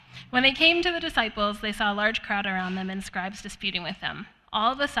When they came to the disciples, they saw a large crowd around them and scribes disputing with them.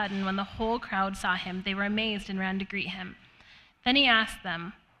 All of a sudden, when the whole crowd saw him, they were amazed and ran to greet him. Then he asked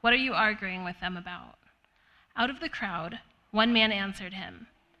them, "What are you arguing with them about?" Out of the crowd, one man answered him,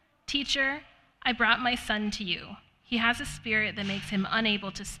 "Teacher, I brought my son to you. He has a spirit that makes him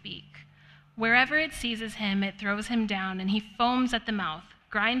unable to speak. Wherever it seizes him, it throws him down, and he foams at the mouth,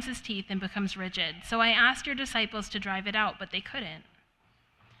 grinds his teeth, and becomes rigid. So I asked your disciples to drive it out, but they couldn't."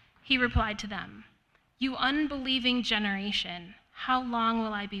 He replied to them, "You unbelieving generation, how long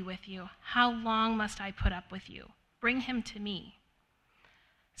will I be with you? How long must I put up with you? Bring him to me."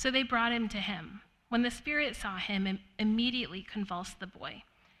 So they brought him to him. When the spirit saw him, it immediately convulsed the boy.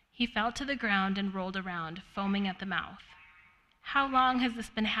 He fell to the ground and rolled around, foaming at the mouth. "How long has this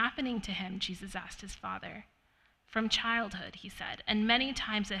been happening to him?" Jesus asked his father. "From childhood," he said, "and many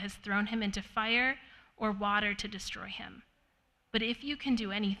times it has thrown him into fire or water to destroy him. But if you can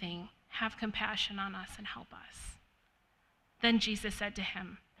do anything, have compassion on us and help us." Then Jesus said to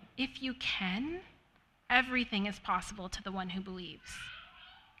him, "If you can, everything is possible to the one who believes."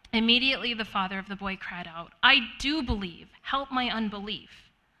 Immediately the father of the boy cried out, "I do believe, help my unbelief."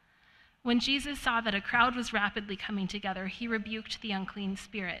 When Jesus saw that a crowd was rapidly coming together, he rebuked the unclean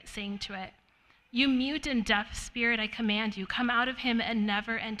spirit, saying to it, "You mute and deaf spirit, I command you, come out of him and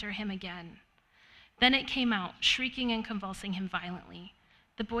never enter him again." Then it came out, shrieking and convulsing him violently.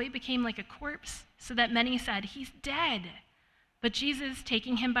 The boy became like a corpse, so that many said, "He's dead." But Jesus,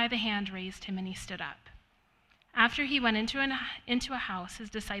 taking him by the hand, raised him, and he stood up. After he went into a house,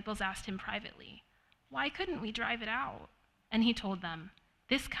 his disciples asked him privately, "Why couldn't we drive it out?" And he told them,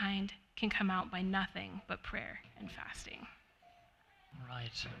 "This kind can come out by nothing but prayer and fasting." All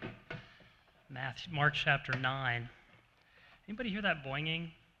right. Mark chapter 9. Anybody hear that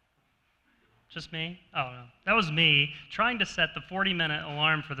boinging? Just me? Oh, no. That was me trying to set the 40-minute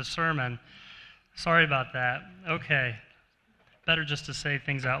alarm for the sermon. Sorry about that. Okay. Better just to say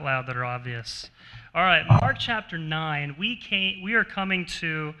things out loud that are obvious. All right, Mark chapter 9. We are coming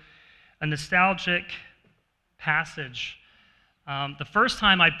to a nostalgic passage. The first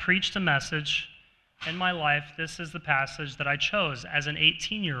time I preached a message in my life, this is the passage that I chose as an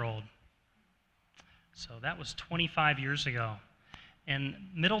 18-year-old. So that was 25 years ago. In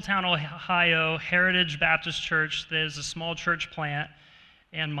Middletown, Ohio, Heritage Baptist Church, there's a small church plant,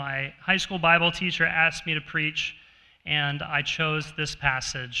 and my high school Bible teacher asked me to preach, and I chose this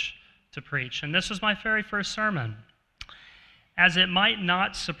passage to preach. And this was my very first sermon. As it might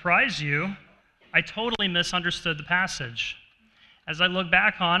not surprise you, I totally misunderstood the passage. As I look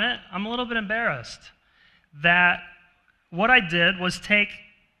back on it, I'm a little bit embarrassed that what I did was take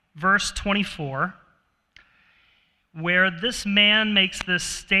verse 24, where this man makes this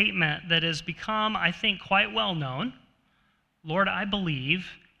statement that has become, I think, quite well known. "Lord, I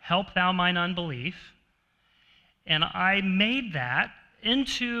believe, help thou mine unbelief." And I made that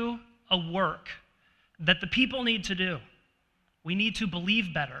into a work that the people need to do. We need to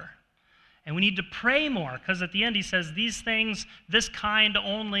believe better. And we need to pray more, because at the end he says, these things, this kind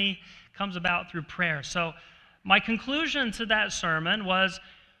only comes about through prayer. So my conclusion to that sermon was,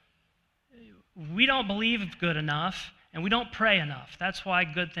 we don't believe good enough, and we don't pray enough. That's why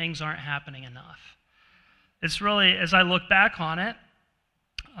good things aren't happening enough. It's really, as I look back on it,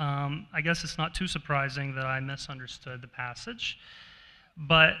 I guess it's not too surprising that I misunderstood the passage.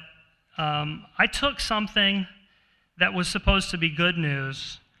 But I took something that was supposed to be good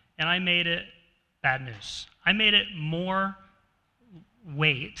news, and I made it bad news. I made it more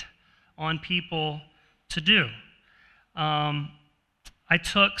weight on people to do. I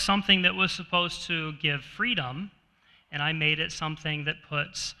took something that was supposed to give freedom, and I made it something that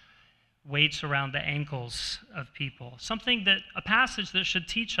puts weights around the ankles of people. A passage that should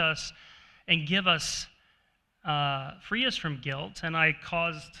teach us and give us, free us from guilt, and I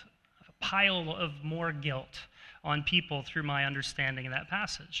caused a pile of more guilt on people through my understanding of that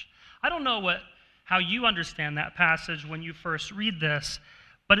passage. I don't know how you understand that passage when you first read this,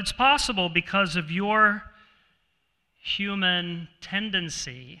 but it's possible because of your human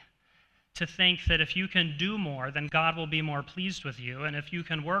tendency to think that if you can do more, then God will be more pleased with you, and if you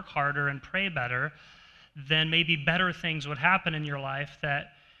can work harder and pray better, then maybe better things would happen in your life.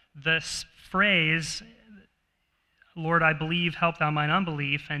 That this phrase, "Lord, I believe, help thou mine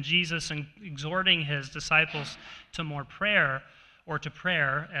unbelief," and Jesus exhorting his disciples to more prayer, or to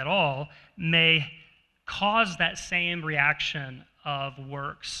prayer at all, may cause that same reaction of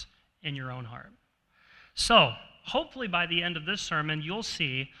works in your own heart. So, hopefully by the end of this sermon, you'll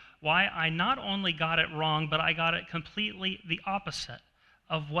see why I not only got it wrong, but I got it completely the opposite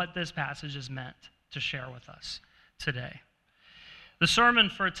of what this passage is meant to share with us today. The sermon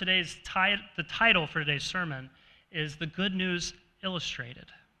for today's the title for today's sermon is The Good News Illustrated.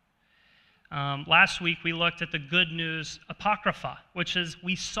 Last week we looked at the Good News Apocrypha, which is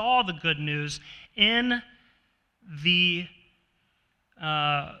we saw the good news in the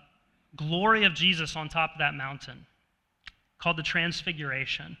glory of Jesus on top of that mountain, called the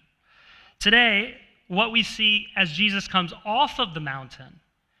Transfiguration. Today, what we see as Jesus comes off of the mountain,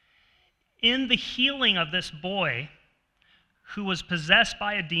 in the healing of this boy who was possessed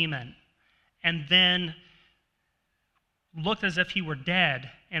by a demon and then looked as if he were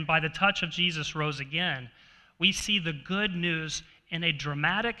dead, and by the touch of Jesus rose again, we see the good news in a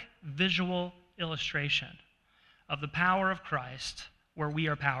dramatic visual illustration of the power of Christ where we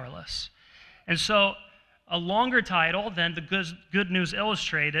are powerless. And so a longer title than the Good News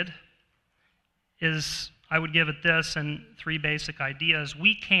Illustrated is, I would give it this and three basic ideas.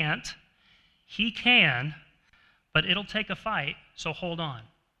 We can't, he can, but it'll take a fight, so hold on.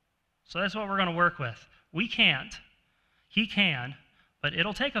 So that's what we're going to work with. We can't, he can, but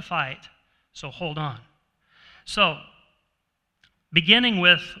it'll take a fight, so hold on. So, beginning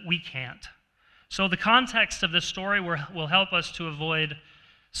with we can't. So the context of this story will help us to avoid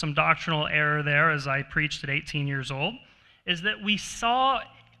some doctrinal error there as I preached at 18 years old, is that we saw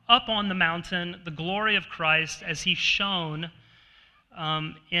up on the mountain the glory of Christ as he shone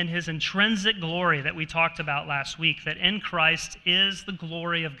in his intrinsic glory that we talked about last week, that in Christ is the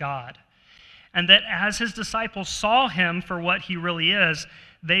glory of God. And that as his disciples saw him for what he really is,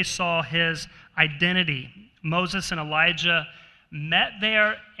 they saw his identity. Moses and Elijah met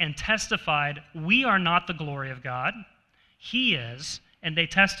there and testified, we are not the glory of God, he is, and they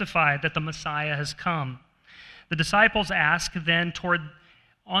testified that the Messiah has come. The disciples asked then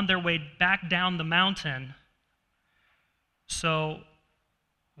on their way back down the mountain, so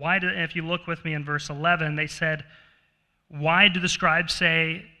if you look with me in verse 11, they said, why do the scribes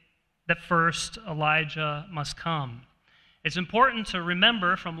say that first Elijah must come? It's important to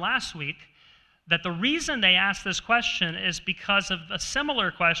remember from last week that the reason they asked this question is because of a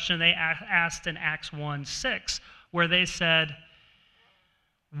similar question they asked in Acts 1:6, where they said,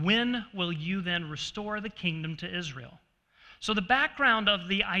 when will you then restore the kingdom to Israel? So the background of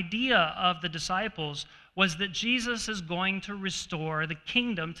the idea of the disciples was that Jesus is going to restore the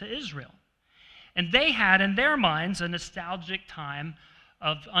kingdom to Israel. And they had in their minds a nostalgic time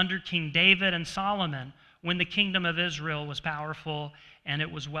of under King David and Solomon, when the kingdom of Israel was powerful and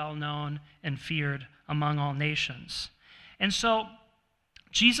it was well known and feared among all nations. And so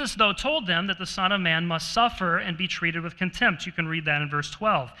Jesus, though, told them that the Son of Man must suffer and be treated with contempt. You can read that in verse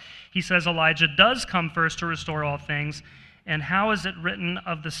 12. He says Elijah does come first to restore all things. And how is it written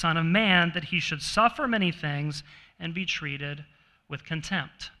of the Son of Man that he should suffer many things and be treated with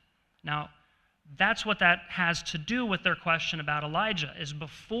contempt? Now, that's what that has to do with their question about Elijah, is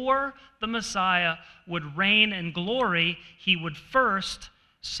before the Messiah would reign in glory, he would first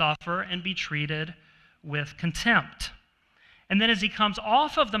suffer and be treated with contempt. And then as he comes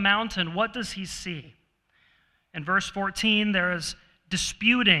off of the mountain, what does he see? In verse 14, there is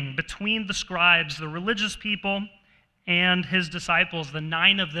disputing between the scribes, the religious people, and his disciples, the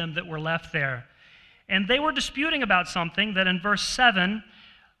 9 of them that were left there. And they were disputing about something that in verse 7,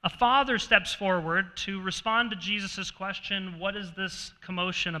 a father steps forward to respond to Jesus' question, what is this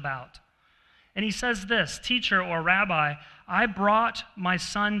commotion about? And he says this, teacher or rabbi, I brought my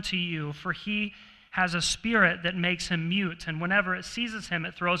son to you, for he has a spirit that makes him mute, and whenever it seizes him,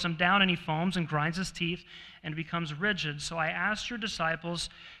 it throws him down, and he foams and grinds his teeth and becomes rigid. So I asked your disciples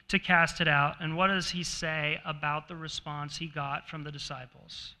to cast it out. And what does he say about the response he got from the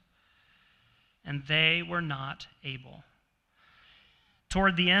disciples? And they were not able.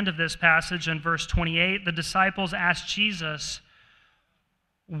 Toward the end of this passage in verse 28, the disciples asked Jesus,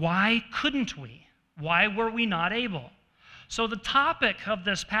 why couldn't we? Why were we not able? So the topic of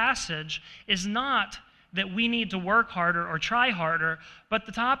this passage is not that we need to work harder or try harder, but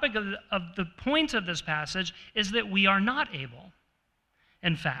the topic of the point of this passage is that we are not able,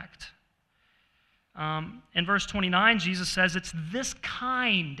 in fact. In verse 29, Jesus says it's this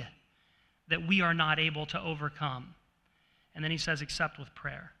kind that we are not able to overcome. And then he says, except with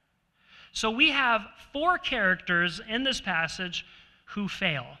prayer. So we have 4 characters in this passage who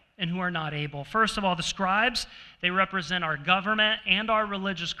fail and who are not able. First of all, the scribes, they represent our government and our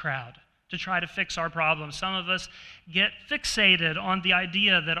religious crowd to try to fix our problems. Some of us get fixated on the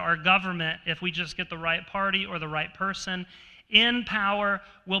idea that our government, if we just get the right party or the right person in power,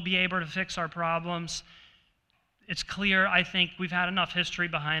 will be able to fix our problems. It's clear, I think, we've had enough history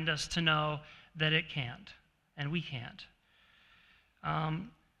behind us to know that it can't, and we can't.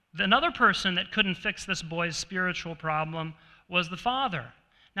 Another person that couldn't fix this boy's spiritual problem was the father.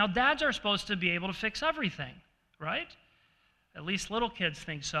 Now, dads are supposed to be able to fix everything, right? At least little kids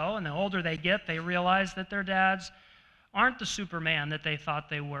think so, and the older they get, they realize that their dads aren't the Superman that they thought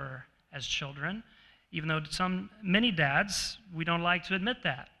they were as children, even though many dads, we don't like to admit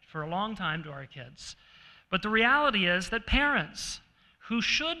that for a long time to our kids. But the reality is that parents who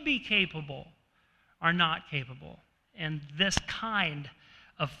should be capable are not capable in this kind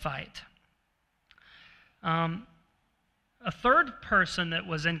of fight. A third person that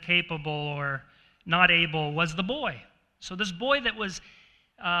was incapable or not able was the boy. So this boy that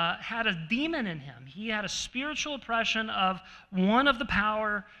had a demon in him. He had a spiritual oppression of one of the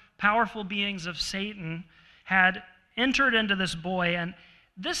powerful beings of Satan had entered into this boy. And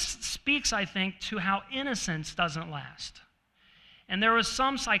this speaks, I think, to how innocence doesn't last. And there was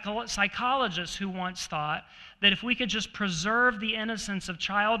some psychologists who once thought that if we could just preserve the innocence of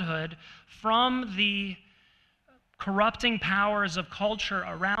childhood from the corrupting powers of culture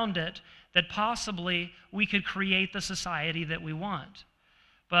around it, that possibly we could create the society that we want.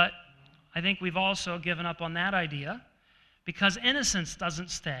 But I think we've also given up on that idea because innocence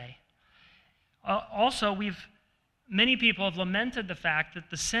doesn't stay. Also, many people have lamented the fact that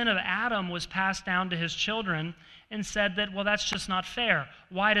the sin of Adam was passed down to his children and said that, well, that's just not fair.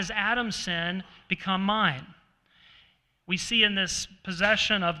 Why does Adam's sin become mine? We see in this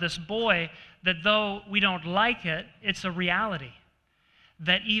possession of this boy that though we don't like it, it's a reality.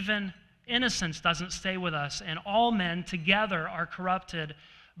 That even innocence doesn't stay with us, and all men together are corrupted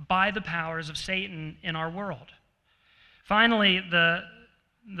by the powers of Satan in our world. Finally,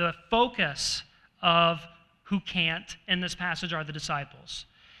 the focus of who can't in this passage are the disciples.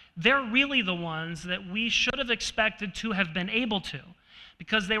 They're really the ones that we should have expected to have been able to,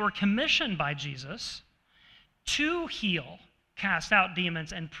 because they were commissioned by Jesus to heal, cast out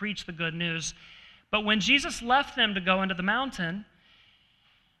demons, and preach the good news. But when Jesus left them to go into the mountain,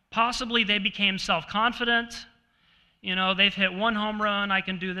 possibly they became self-confident. You know, they've hit one home run, I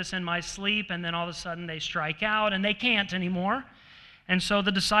can do this in my sleep, and then all of a sudden they strike out and they can't anymore. And so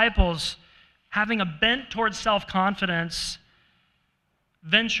the disciples, having a bent towards self-confidence,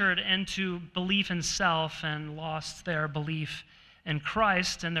 ventured into belief in self and lost their belief in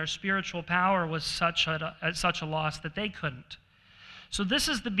Christ, and their spiritual power was at such a loss that they couldn't. So this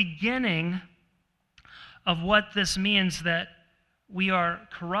is the beginning of what this means, that we are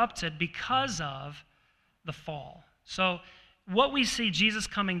corrupted because of the fall. So what we see Jesus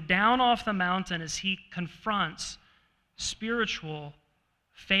coming down off the mountain is he confronts spiritual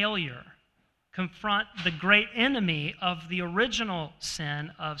failure, confront the great enemy of the original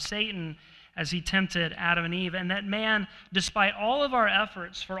sin of Satan as he tempted Adam and Eve, and that man, despite all of our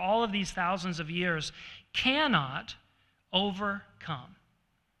efforts for all of these thousands of years, cannot overcome,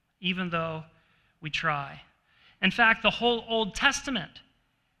 even though we try. In fact, the whole Old Testament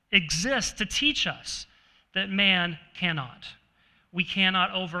exists to teach us that man cannot. We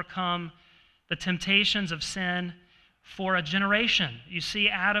cannot overcome the temptations of sin for a generation. You see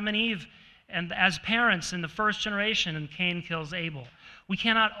Adam and Eve and as parents in the first generation, and Cain kills Abel. We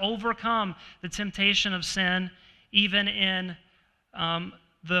cannot overcome the temptation of sin even in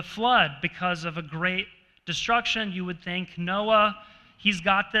the flood because of a great destruction. You would think Noah, he's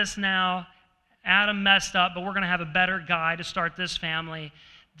got this now. Adam messed up, but we're going to have a better guy to start this family.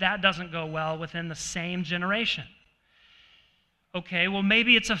 That doesn't go well within the same generation. Okay, well,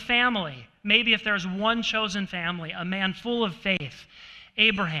 maybe it's a family. Maybe if there's one chosen family, a man full of faith,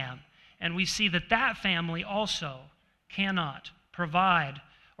 Abraham, and we see that that family also cannot provide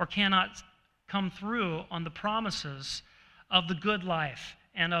or cannot come through on the promises of the good life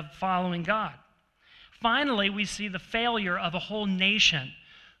and of following God. Finally, we see the failure of a whole nation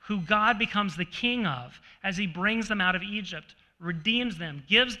who God becomes the king of as he brings them out of Egypt, redeems them,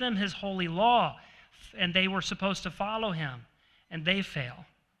 gives them his holy law, and they were supposed to follow him, and they fail.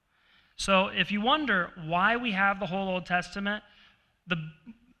 So if you wonder why we have the whole Old Testament,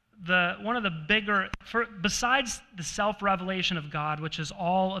 one of the bigger, besides the self-revelation of God, which is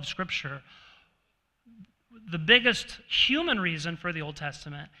all of Scripture, the biggest human reason for the Old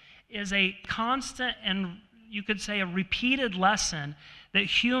Testament is a constant and you could say a repeated lesson that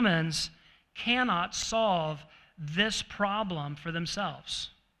humans cannot solve this problem for themselves.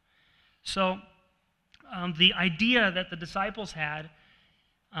 So the idea that the disciples had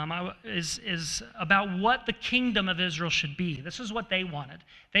is about what the kingdom of Israel should be. This is what they wanted.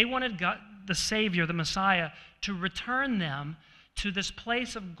 They wanted God, the Savior, the Messiah, to return them to this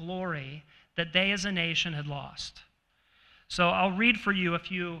place of glory that they as a nation had lost. So I'll read for you a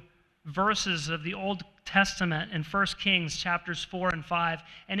few verses of the Old Testament in 1 Kings chapters 4 and 5,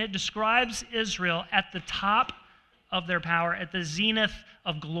 and it describes Israel at the top of their power, at the zenith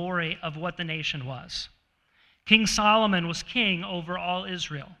of glory of what the nation was. King Solomon was king over all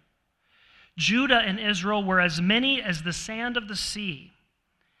Israel. Judah and Israel were as many as the sand of the sea.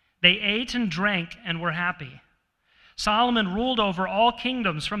 They ate and drank and were happy. Solomon ruled over all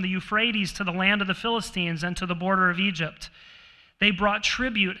kingdoms from the Euphrates to the land of the Philistines and to the border of Egypt. They brought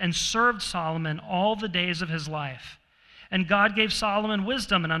tribute and served Solomon all the days of his life. And God gave Solomon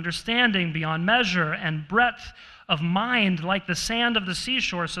wisdom and understanding beyond measure and breadth of mind like the sand of the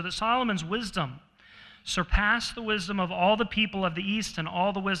seashore, so that Solomon's wisdom surpassed the wisdom of all the people of the east and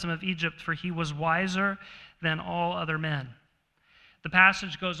all the wisdom of Egypt, for he was wiser than all other men. The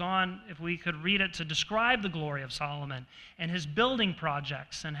passage goes on, if we could read it, to describe the glory of Solomon and his building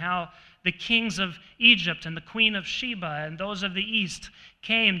projects and how the kings of Egypt and the queen of Sheba and those of the east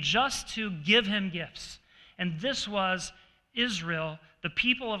came just to give him gifts. And this was Israel, the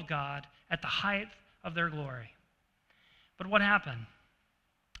people of God, at the height of their glory. But what happened?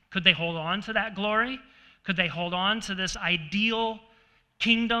 Could they hold on to that glory? Could they hold on to this ideal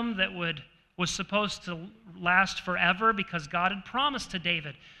kingdom that was supposed to last forever? Because God had promised to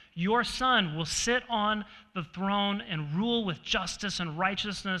David, your son will sit on the throne and rule with justice and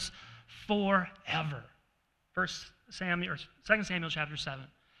righteousness forever. 2 Samuel chapter 7.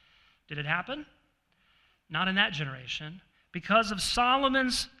 Did it happen? Not in that generation. Because of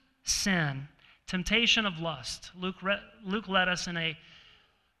Solomon's sin, temptation of lust, Luke led us in a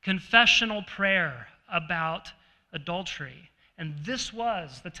confessional prayer about adultery. And this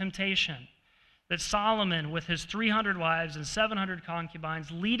was the temptation that Solomon, with his 300 wives and 700 concubines,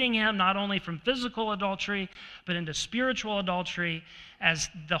 leading him not only from physical adultery, but into spiritual adultery, as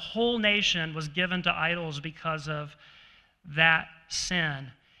the whole nation was given to idols because of that sin.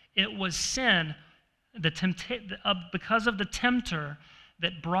 It was sin, because of the tempter,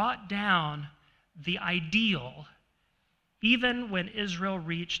 that brought down the ideal, even when Israel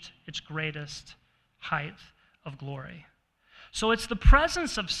reached its greatest height of glory. So it's the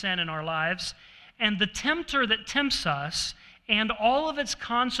presence of sin in our lives and the tempter that tempts us and all of its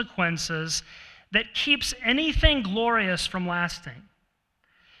consequences that keeps anything glorious from lasting.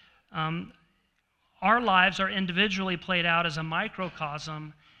 Our lives are individually played out as a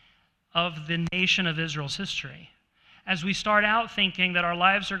microcosm of the nation of Israel's history. As we start out thinking that our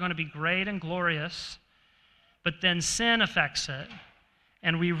lives are going to be great and glorious, but then sin affects it,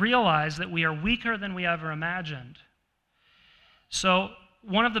 and we realize that we are weaker than we ever imagined. So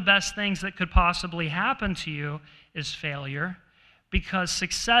one of the best things that could possibly happen to you is failure, because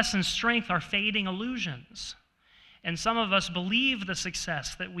success and strength are fading illusions. And some of us believe the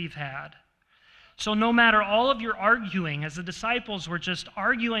success that we've had. So no matter all of your arguing, as the disciples were just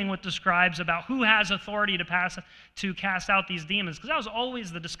arguing with the scribes about who has authority to cast out these demons, because that was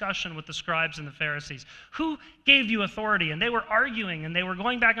always the discussion with the scribes and the Pharisees. Who gave you authority? And they were arguing and they were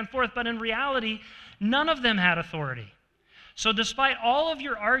going back and forth, but in reality, none of them had authority. So despite all of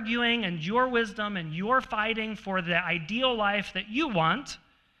your arguing and your wisdom and your fighting for the ideal life that you want,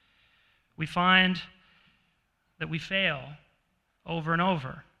 we find that we fail over and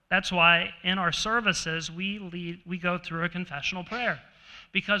over. That's why in our services we go through a confessional prayer,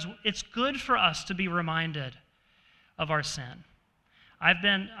 because it's good for us to be reminded of our sin.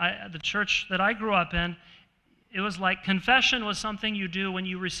 The church that I grew up in, it was like confession was something you do when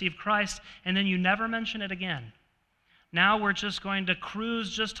you receive Christ, and then you never mention it again. Now we're just going to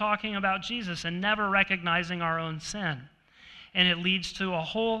cruise just talking about Jesus and never recognizing our own sin. And it leads to a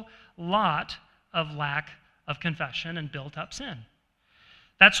whole lot of lack of confession and built-up sin.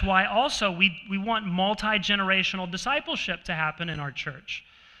 That's why also we want multi-generational discipleship to happen in our church.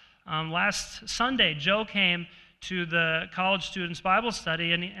 Last Sunday, Joe came to the college students' Bible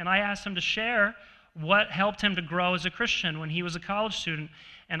study, and I asked him to share what helped him to grow as a Christian when he was a college student.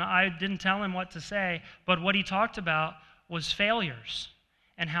 And I didn't tell him what to say, but what he talked about was failures,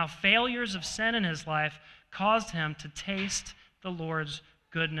 and how failures of sin in his life caused him to taste the Lord's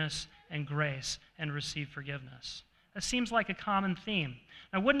goodness and grace and receive forgiveness. That seems like a common theme.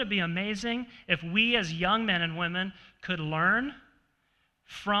 Now, wouldn't it be amazing if we as young men and women could learn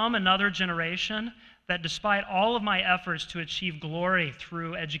from another generation that despite all of my efforts to achieve glory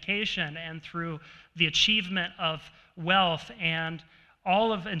through education and through the achievement of wealth and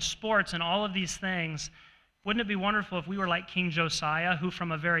in sports and all of these things, wouldn't it be wonderful if we were like King Josiah, who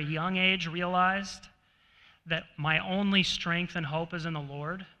from a very young age realized that my only strength and hope is in the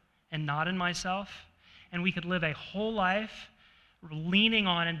Lord and not in myself, and we could live a whole life leaning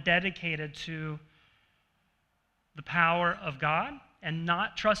on and dedicated to the power of God and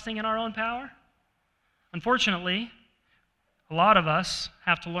not trusting in our own power? Unfortunately, a lot of us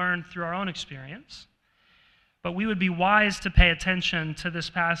have to learn through our own experience. But we would be wise to pay attention to this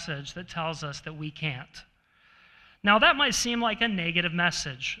passage that tells us that we can't. Now, that might seem like a negative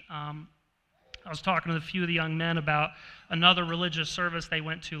message. I was talking to a few of the young men about another religious service they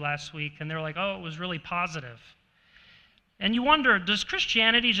went to last week, and they're like, oh, it was really positive. And you wonder, does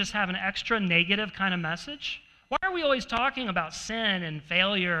Christianity just have an extra negative kind of message? Why are we always talking about sin and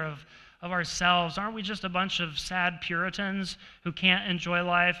failure of ourselves? Aren't we just a bunch of sad Puritans who can't enjoy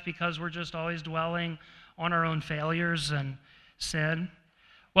life because we're just always dwelling on our own failures and sin?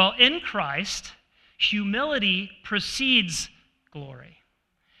 Well, in Christ, humility precedes glory.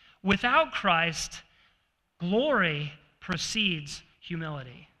 Without Christ, glory precedes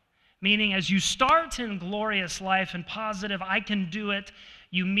humility. Meaning, as you start in glorious life and positive, I can do it,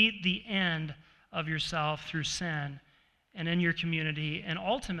 you meet the end of yourself through sin and in your community and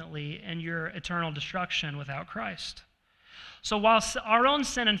ultimately in your eternal destruction without Christ. So while our own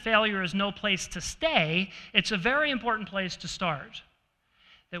sin and failure is no place to stay, it's a very important place to start,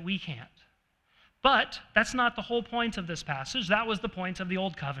 that we can't. But that's not the whole point of this passage. That was the point of the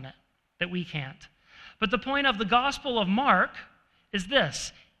Old Covenant, that we can't. But the point of the Gospel of Mark is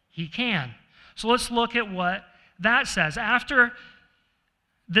this: he can. So let's look at what that says. After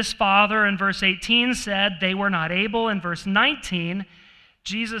this father in verse 18 said they were not able, in verse 19,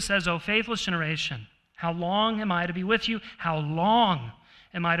 Jesus says, "O faithless generation, how long am I to be with you? How long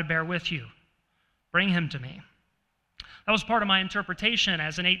am I to bear with you? Bring him to me." That was part of my interpretation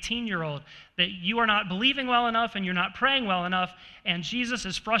as an 18-year-old, that you are not believing well enough and you're not praying well enough, and Jesus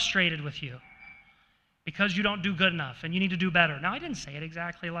is frustrated with you because you don't do good enough and you need to do better. Now, I didn't say it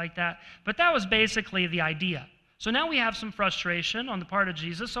exactly like that, but that was basically the idea. So now we have some frustration on the part of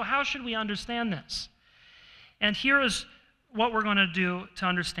Jesus, so how should we understand this? And here is what we're going to do to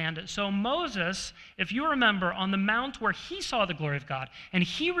understand it. So Moses, if you remember, on the mount where he saw the glory of God and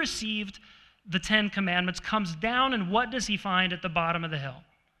he received the 10 Commandments, comes down, and what does he find at the bottom of the hill?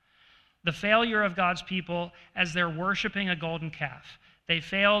 The failure of God's people as they're worshiping a golden calf. They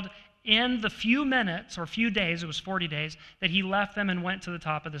failed in the few minutes or few days, it was 40 days, that he left them and went to the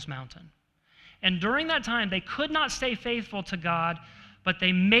top of this mountain. And during that time, they could not stay faithful to God, but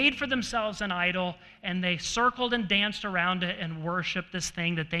they made for themselves an idol, and they circled and danced around it and worshiped this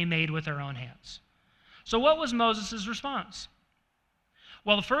thing that they made with their own hands. So what was Moses' response?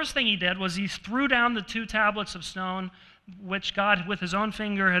 Well, the first thing he did was he threw down the 2 tablets of stone, which God, with his own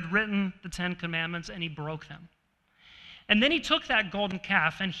finger, had written the 10 Commandments, and he broke them. And then he took that golden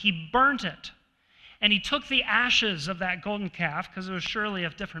calf and he burnt it. And he took the ashes of that golden calf, because it was surely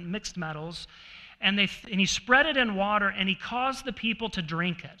of different mixed metals, and he spread it in water, and he caused the people to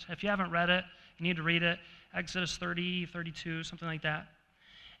drink it. If you haven't read it, you need to read it. Exodus 30, 32, something like that.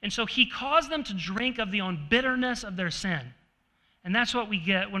 And so he caused them to drink of the own bitterness of their sin. And that's what we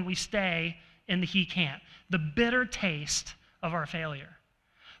get when we stay in the he can't, the bitter taste of our failure.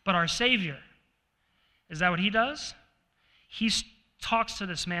 But our Savior, is that what he does? He talks to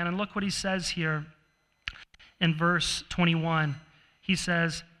this man, and look what he says here in verse 21. He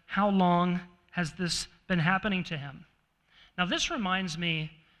says, "How long has this been happening to him?" Now, this reminds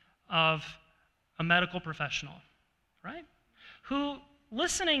me of a medical professional, right? Who,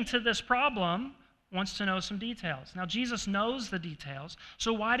 listening to this problem, wants to know some details. Now, Jesus knows the details,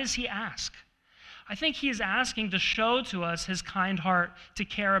 so why does he ask? I think he is asking to show to us his kind heart, to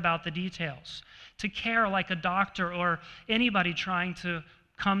care about the details, to care like a doctor or anybody trying to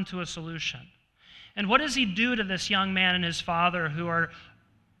come to a solution. And what does he do to this young man and his father who are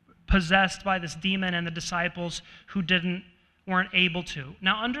possessed by this demon, and the disciples who weren't able to?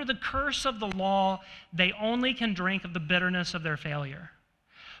 Now, under the curse of the law, they only can drink of the bitterness of their failure.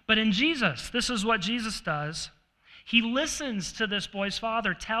 But in Jesus, this is what Jesus does. He listens to this boy's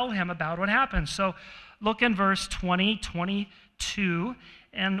father tell him about what happened. So look in verse 20, 22,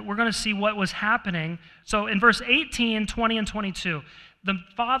 and we're going to see what was happening. So in verse 18, 20, and 22, the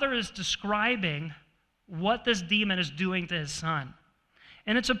father is describing what this demon is doing to his son.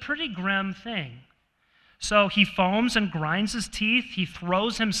 And it's a pretty grim thing. So he foams and grinds his teeth. He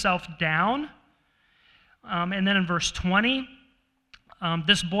throws himself down. And then in verse 20,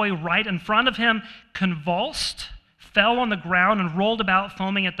 this boy right in front of him convulsed, fell on the ground, and rolled about,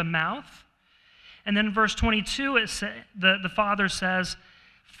 foaming at the mouth. And then in verse 22, the father says,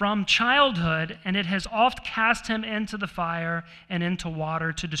 "From childhood, and it has oft cast him into the fire and into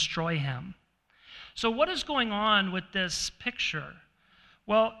water to destroy him." So what is going on with this picture?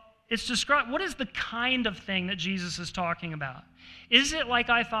 Well, it's described. What is the kind of thing that Jesus is talking about? Is it like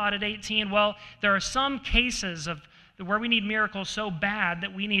I thought at 18? Well, there are some cases of where we need miracles so bad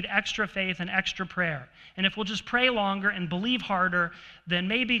that we need extra faith and extra prayer. And if we'll just pray longer and believe harder, then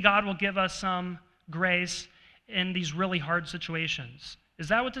maybe God will give us some grace in these really hard situations. Is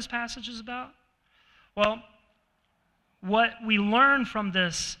that what this passage is about? Well, what we learn from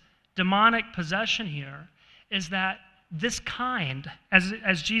this demonic possession here is that this kind,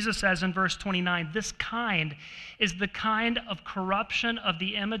 as Jesus says in verse 29, this kind is the kind of corruption of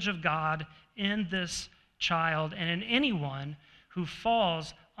the image of God in this child and in anyone who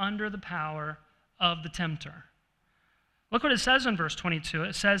falls under the power of the tempter. Look what it says in verse 22.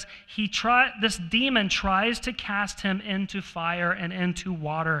 It says, this demon tries to cast him into fire and into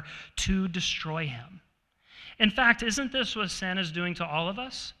water to destroy him. In fact, isn't this what sin is doing to all of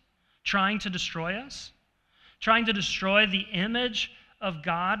us? Trying to destroy us? Trying to destroy the image of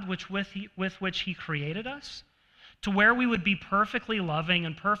God with which he created us? To where we would be perfectly loving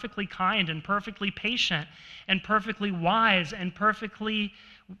and perfectly kind and perfectly patient and perfectly wise and perfectly,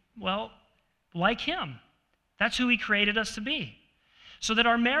 well, like him. That's who he created us to be. So that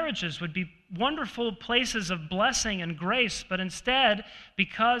our marriages would be wonderful places of blessing and grace, but instead,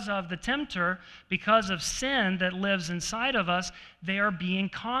 because of the tempter, because of sin that lives inside of us, they are being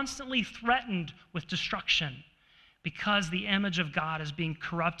constantly threatened with destruction because the image of God is being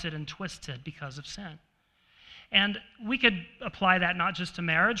corrupted and twisted because of sin. And we could apply that not just to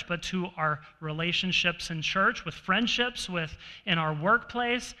marriage, but to our relationships in church, with friendships, in our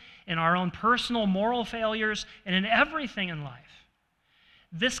workplace, in our own personal moral failures, and in everything in life.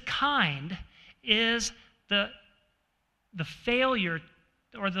 This kind is the failure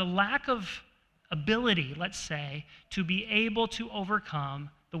or the lack of ability, let's say, to be able to overcome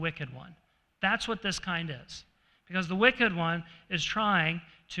the wicked one. That's what this kind is. Because the wicked one is trying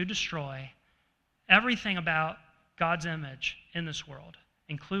to destroy everything about God's image in this world,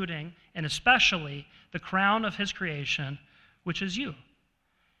 including and especially the crown of his creation, which is you,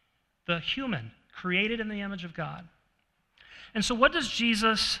 the human, created in the image of God. And so what does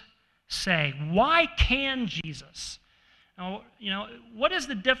Jesus say? Why can Jesus? Now, what is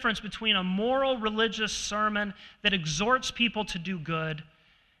the difference between a moral religious sermon that exhorts people to do good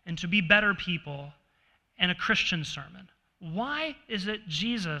and to be better people and a Christian sermon? Why is it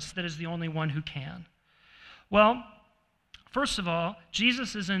Jesus that is the only one who can? Well, first of all,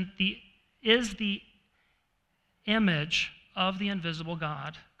 Jesus is the image of the invisible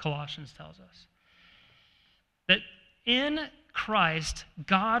God, Colossians tells us. That in Christ,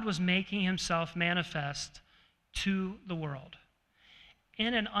 God was making himself manifest to the world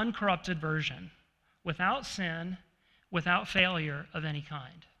in an uncorrupted version, without sin, without failure of any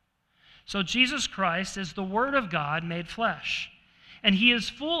kind. So Jesus Christ is the Word of God made flesh. And he is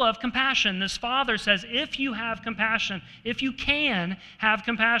full of compassion. This Father says, if you have compassion, if you can have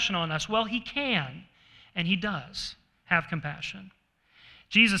compassion on us, well, he can, and he does have compassion.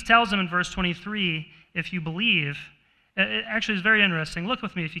 Jesus tells him in verse 23, if you believe, it actually is very interesting. Look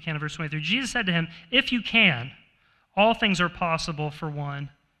with me if you can in verse 23. Jesus said to him, if you can, all things are possible for one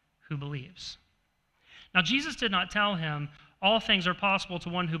who believes. Now, Jesus did not tell him, all things are possible to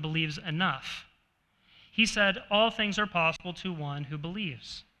one who believes enough. He said, all things are possible to one who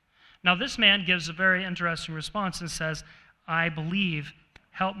believes. Now, this man gives a very interesting response and says, I believe,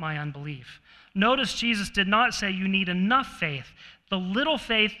 help my unbelief. Notice Jesus did not say you need enough faith. The little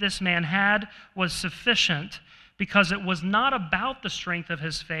faith this man had was sufficient because it was not about the strength of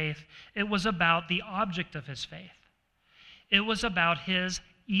his faith. It was about the object of his faith. It was about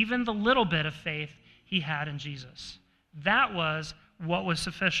even the little bit of faith he had in Jesus. That was what was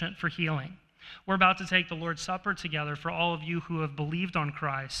sufficient for healing. We're about to take the Lord's Supper together for all of you who have believed on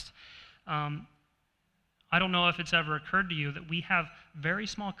Christ. I don't know if it's ever occurred to you that we have very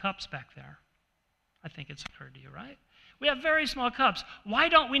small cups back there. I think it's occurred to you, right? We have very small cups. Why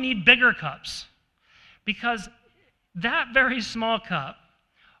don't we need bigger cups? Because that very small cup,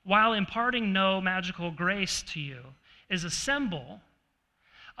 while imparting no magical grace to you, is a symbol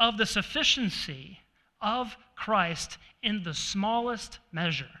of the sufficiency of Christ in the smallest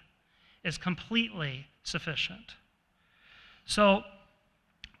measure. Is completely sufficient. So,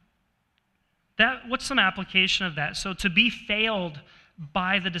 what's some application of that? So, to be failed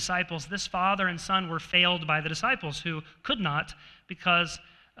by the disciples, this father and son were failed by the disciples who could not because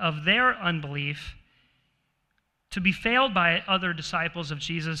of their unbelief. To be failed by other disciples of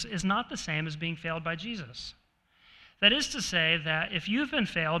Jesus is not the same as being failed by Jesus. That is to say that if you've been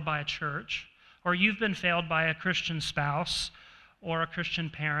failed by a church, or you've been failed by a Christian spouse, or a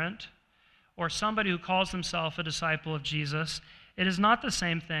Christian parent, or somebody who calls himself a disciple of Jesus, it is not the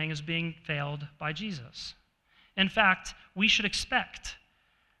same thing as being failed by Jesus. In fact, we should expect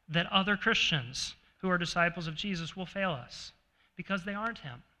that other Christians who are disciples of Jesus will fail us because they aren't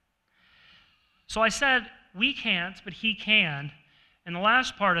him. So I said, we can't, but he can. And the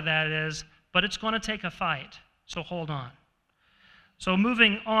last part of that is, but it's going to take a fight. So hold on. So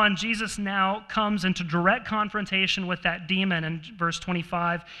moving on, Jesus now comes into direct confrontation with that demon. In verse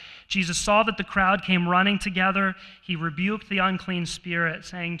 25, Jesus saw that the crowd came running together. He rebuked the unclean spirit,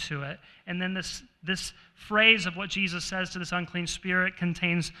 saying to it. And then this phrase of what Jesus says to this unclean spirit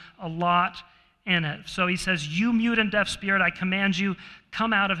contains a lot in it. So he says, "You mute and deaf spirit, I command you,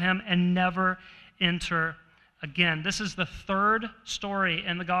 come out of him and never enter again." This is the third story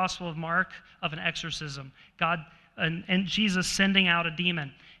in the Gospel of Mark of an exorcism. God and Jesus sending out a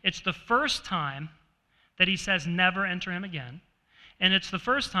demon. It's the first time that he says never enter him again. And it's the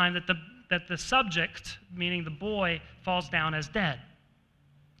first time that the subject, meaning the boy, falls down as dead.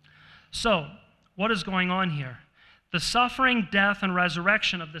 So, what is going on here? The suffering, death, and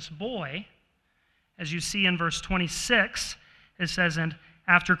resurrection of this boy, as you see in verse 26, it says, "And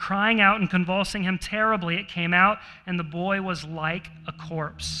after crying out and convulsing him terribly, it came out, and the boy was like a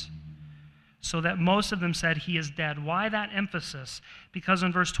corpse, so that most of them said, 'He is dead.'" Why that emphasis? Because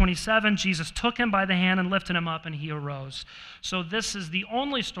in verse 27, Jesus took him by the hand and lifted him up, and he arose. So this is the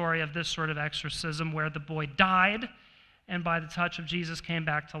only story of this sort of exorcism where the boy died and by the touch of Jesus came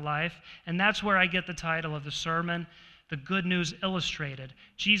back to life. And that's where I get the title of the sermon, "The Good News Illustrated."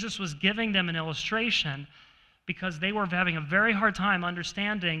 Jesus was giving them an illustration because they were having a very hard time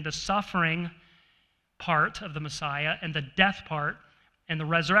understanding the suffering part of the Messiah and the death part and the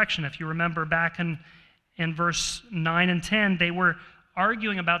resurrection. If you remember back in verse 9 and 10, they were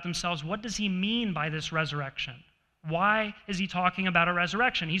arguing about themselves, what does he mean by this resurrection? Why is he talking about a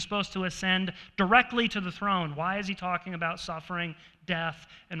resurrection? He's supposed to ascend directly to the throne. Why is he talking about suffering, death,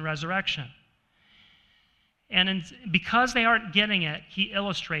 and resurrection? And because they aren't getting it, he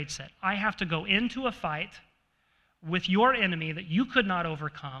illustrates it. I have to go into a fight with your enemy that you could not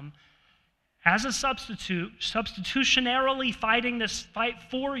overcome as a substitutionarily fighting this fight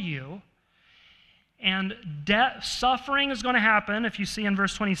for you. And suffering is going to happen. If you see in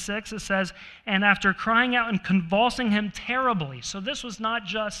verse 26, it says, "And after crying out and convulsing him terribly." So this was not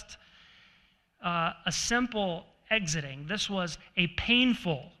just a simple exiting. This was a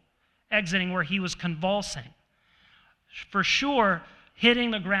painful exiting where he was convulsing. For sure, hitting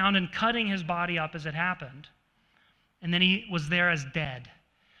the ground and cutting his body up as it happened. And then he was there as dead.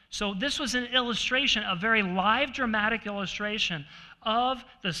 So this was an illustration, a very live, dramatic illustration of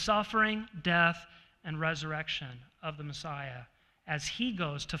the suffering, death, and resurrection of the Messiah as he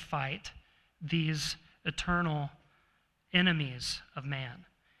goes to fight these eternal enemies of man.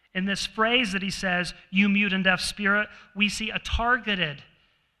 In this phrase that he says, "You mute and deaf spirit," we see a targeted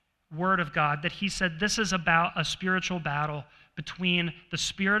word of God that he said this is about a spiritual battle between the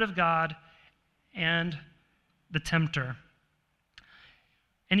Spirit of God and the tempter.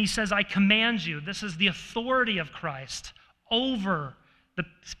 And he says, "I command you." This is the authority of Christ over the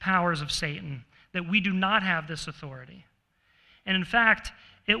powers of Satan, that we do not have this authority. And in fact,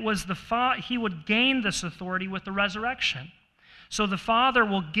 it was he would gain this authority with the resurrection. So the Father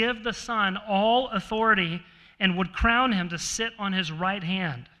will give the Son all authority and would crown him to sit on his right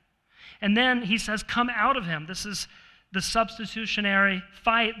hand. And then he says, "Come out of him." This is the substitutionary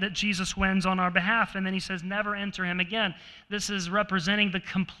fight that Jesus wins on our behalf. And then he says, "Never enter him again." This is representing the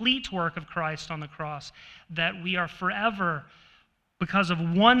complete work of Christ on the cross, that we are forever, because of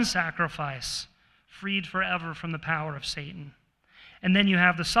one sacrifice, freed forever from the power of Satan. And then you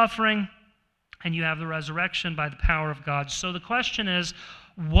have the suffering, and you have the resurrection by the power of God. So the question is,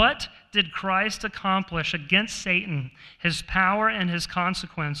 what did Christ accomplish against Satan, his power and his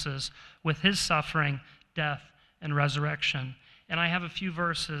consequences, with his suffering, death, and resurrection? And I have a few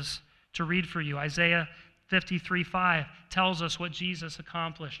verses to read for you. Isaiah 53:5 tells us what Jesus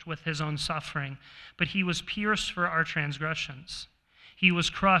accomplished with his own suffering. "But he was pierced for our transgressions. He was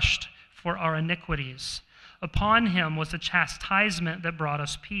crushed for our iniquities. Upon him was the chastisement that brought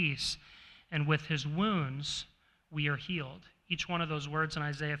us peace, and with his wounds we are healed." Each one of those words in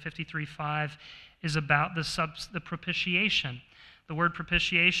Isaiah 53:5 is about the propitiation. The word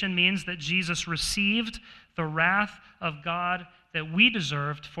propitiation means that Jesus received the wrath of God that we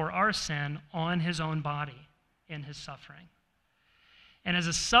deserved for our sin on his own body in his suffering. And as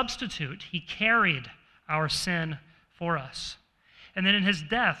a substitute, he carried our sin for us. And then in his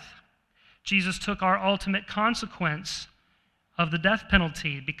death, Jesus took our ultimate consequence of the death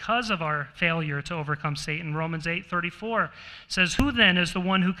penalty because of our failure to overcome Satan. Romans 8:34 says, "Who then is the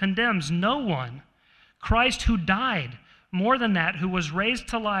one who condemns? No one. Christ, who died, more than that, who was raised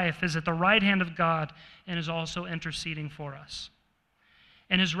to life, is at the right hand of God and is also interceding for us."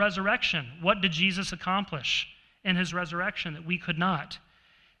 In his resurrection, what did Jesus accomplish in his resurrection that we could not?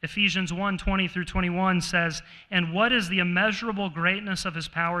 Ephesians 1:20-21 says, "And what is the immeasurable greatness of his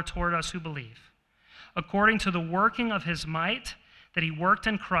power toward us who believe, according to the working of his might that he worked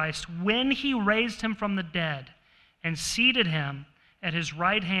in Christ when he raised him from the dead and seated him at his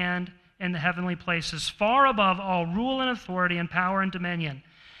right hand in the heavenly places, far above all rule and authority and power and dominion,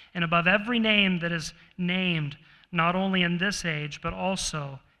 and above every name that is named, not only in this age, but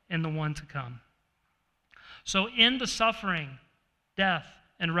also in the one to come. So in the suffering, death,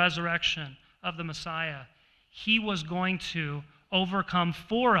 and resurrection of the Messiah, he was going to overcome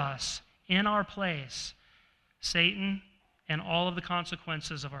for us in our place Satan and all of the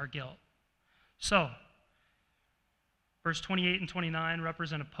consequences of our guilt. So, verse 28 and 29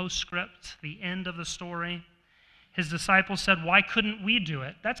 represent a postscript, the end of the story. His disciples said, why couldn't we do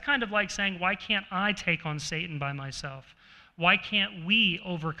it? That's kind of like saying, why can't I take on Satan by myself? Why can't we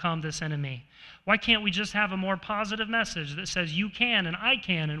overcome this enemy? Why can't we just have a more positive message that says you can and I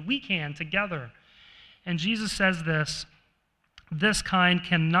can and we can together? And Jesus says this kind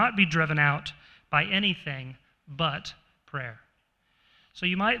cannot be driven out by anything but prayer. So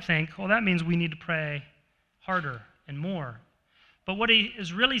you might think, well, that means we need to pray harder and more. But what he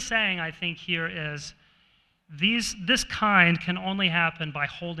is really saying, I think, here is this kind can only happen by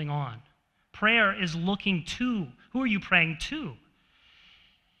holding on. Prayer is looking to. Who are you praying to?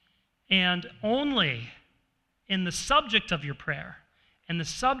 And only in the subject of your prayer and the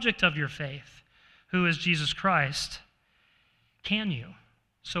subject of your faith, who is Jesus Christ, can you.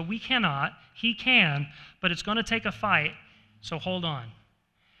 So we cannot, he can, but it's going to take a fight, so hold on.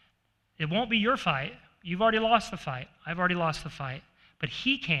 It won't be your fight. You've already lost the fight. I've already lost the fight. But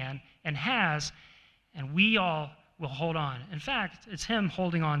he can and has, and we all will hold on. In fact, it's him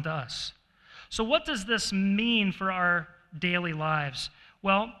holding on to us. So what does this mean for our daily lives?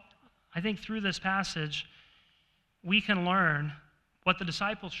 Well, I think through this passage, we can learn what the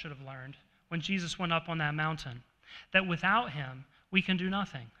disciples should have learned when Jesus went up on that mountain, that without him, we can do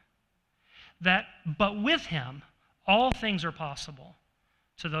nothing. But with him, all things are possible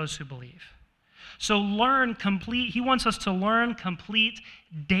to those who believe. So he wants us to learn complete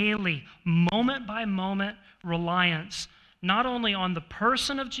daily, moment by moment reliance, not only on the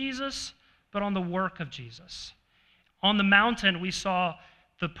person of Jesus, but on the work of Jesus. On the mountain, we saw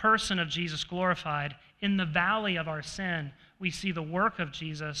the person of Jesus glorified. In the valley of our sin, we see the work of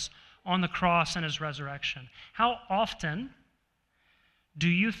Jesus on the cross and his resurrection. How often do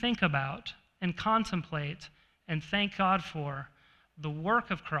you think about and contemplate and thank God for the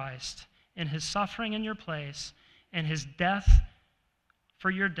work of Christ in his suffering in your place and his death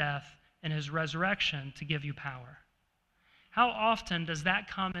for your death and his resurrection to give you power? How often does that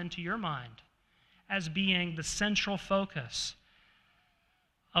come into your mind as being the central focus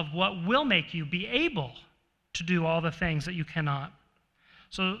of what will make you be able to do all the things that you cannot?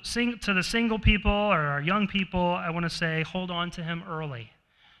 So to the single people or our young people, I want to say, hold on to him early.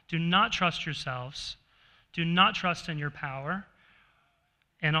 Do not trust yourselves. Do not trust in your power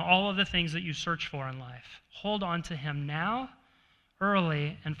and all of the things that you search for in life. Hold on to him now,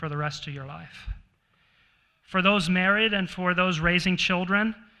 early, and for the rest of your life. For those married and for those raising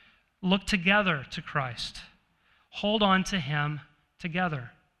children, look together to Christ. Hold on to him together.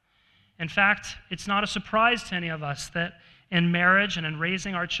 In fact, it's not a surprise to any of us that in marriage and in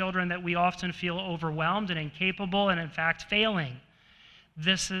raising our children that we often feel overwhelmed and incapable and in fact failing.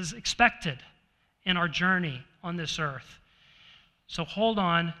 This is expected in our journey on this earth. So hold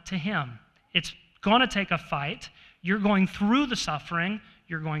on to him. It's going to take a fight. You're going through the suffering.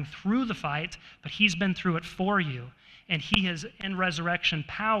 You're going through the fight, but he's been through it for you, and he has, in resurrection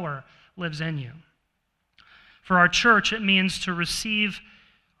power, lives in you. For our church, it means to receive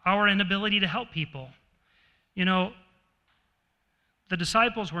our inability to help people. You know, the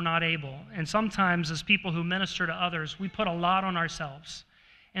disciples were not able, and sometimes as people who minister to others, we put a lot on ourselves,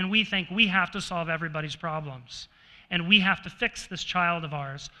 and we think we have to solve everybody's problems, and we have to fix this child of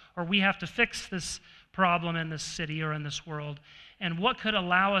ours, or we have to fix this problem in this city or in this world. And what could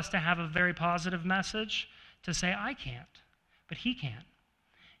allow us to have a very positive message? To say, I can't, but he can.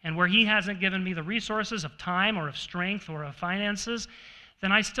 And where he hasn't given me the resources of time or of strength or of finances,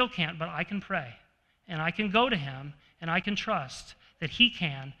 then I still can't, but I can pray. And I can go to him, and I can trust that he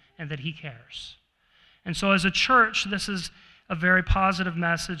can and that he cares. And so as a church, this is a very positive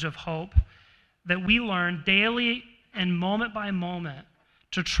message of hope that we learn daily and moment by moment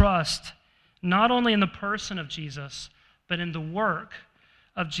to trust not only in the person of Jesus, but in the work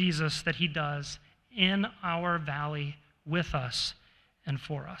of Jesus that he does in our valley with us and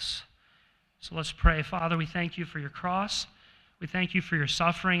for us. So let's pray. Father, we thank you for your cross. We thank you for your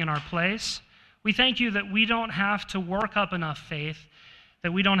suffering in our place. We thank you that we don't have to work up enough faith,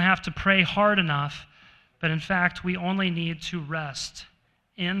 that we don't have to pray hard enough, but in fact, we only need to rest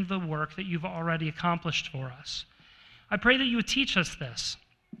in the work that you've already accomplished for us. I pray that you would teach us this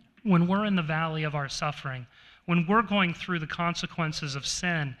when we're in the valley of our suffering, when we're going through the consequences of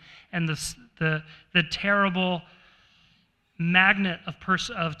sin and the terrible magnet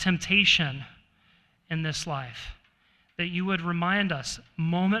of temptation in this life, that you would remind us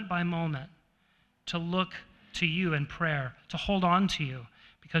moment by moment to look to you in prayer, to hold on to you,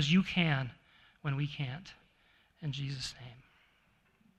 because you can when we can't. In Jesus' name.